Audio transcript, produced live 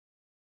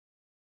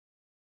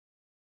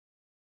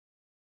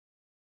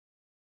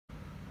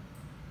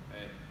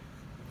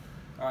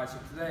All right, so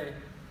today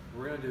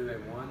we're going to do a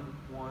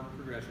 1-1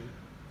 progression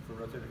for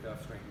rotator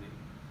cuff strengthening.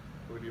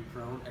 We're going to do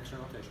prone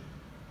external rotation.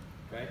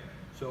 Okay,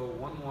 so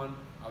 1-1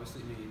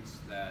 obviously means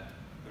that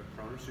they're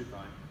prone or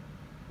supine,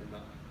 and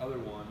the other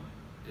one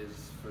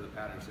is for the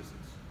pattern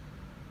assistance.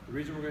 The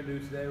reason we're going to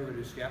do today, we're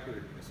going to do scapular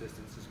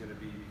assistance, is going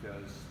to be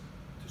because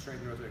to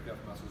strengthen rotator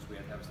cuff muscles,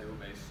 we have to have a stable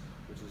base,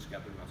 which is the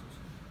scapular muscles.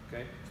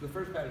 Okay, so the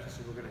first pattern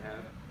assistance we're going to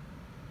have,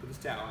 put this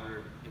towel on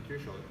her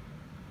anterior shoulder,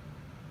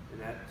 and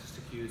that's just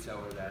a cue to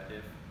tell her that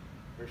if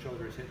her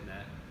shoulder is hitting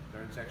that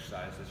during this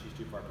exercise, that she's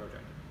too far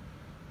projected.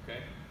 Okay,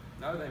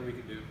 another thing we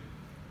could do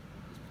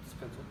is put this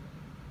pencil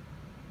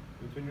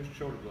between your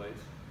shoulder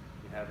blades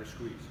and have her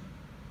squeeze.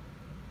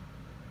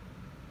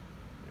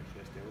 There, she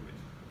has stable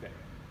base. Okay,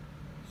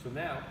 so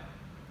now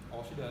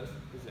all she does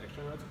is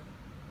external rotate.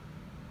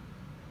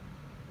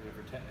 And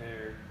if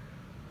her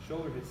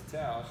shoulder hits the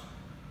towel,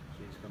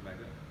 she needs to come back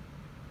up.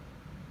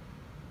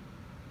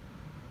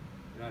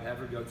 And I'd have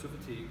her go to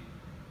fatigue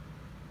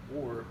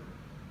or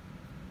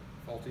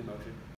faulty motion